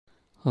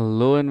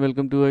Hello and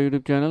welcome to our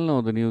YouTube channel.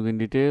 Now the news in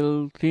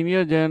detail.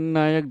 Senior Jan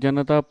Nayak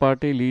Janata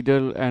Party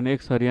leader and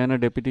ex-Haryana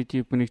Deputy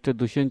Chief Minister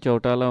Dushyant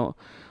Chautala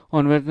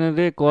on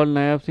Wednesday called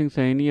Nayaab Singh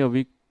Saini a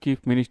weak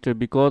chief minister,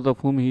 because of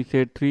whom he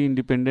said three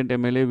independent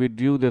MLA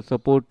withdrew their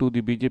support to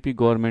the BJP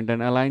government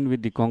and aligned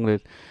with the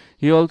Congress.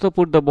 He also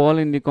put the ball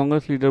in the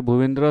Congress leader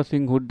Bhupinder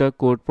Hooda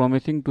court,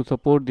 promising to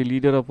support the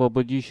leader of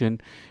opposition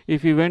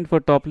if he went for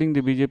toppling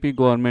the BJP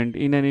government.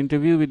 In an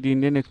interview with the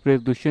Indian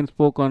Express, Dushyant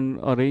spoke on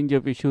a range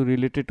of issues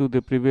related to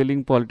the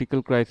prevailing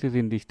political crisis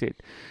in the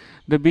state.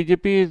 The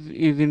BJP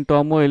is in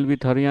turmoil, with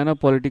Haryana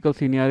political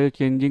scenario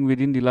changing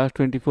within the last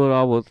 24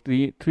 hours.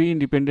 The three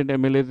independent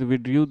MLAs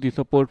withdrew the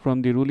support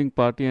from the ruling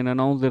party and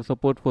announced their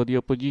support for the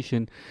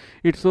opposition.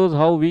 It shows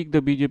how weak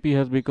the BJP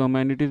has become,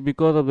 and it is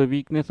because of the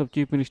weakness of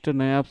Chief Minister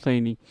Nayaab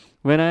Saini.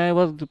 When I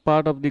was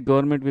part of the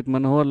government with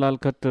Manohar Lal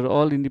Khattar,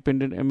 all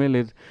independent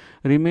MLAs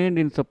remained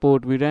in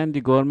support. We ran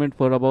the government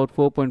for about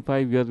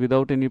 4.5 years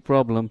without any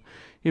problem.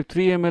 If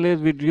three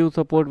MLAs withdrew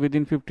support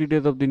within 50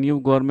 days of the new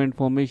government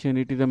formation,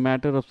 it is a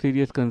matter of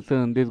serious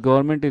concern. This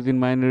government is in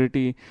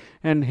minority,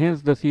 and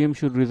hence the CM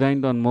should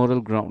resign on moral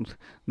grounds.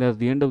 That's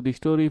the end of the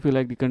story. If you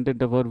like the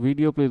content of our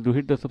video, please do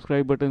hit the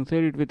subscribe button,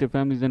 share it with your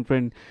families and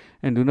friends,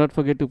 and do not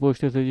forget to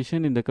post your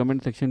suggestion in the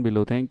comment section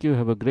below. Thank you.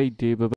 Have a great day. Bye-bye.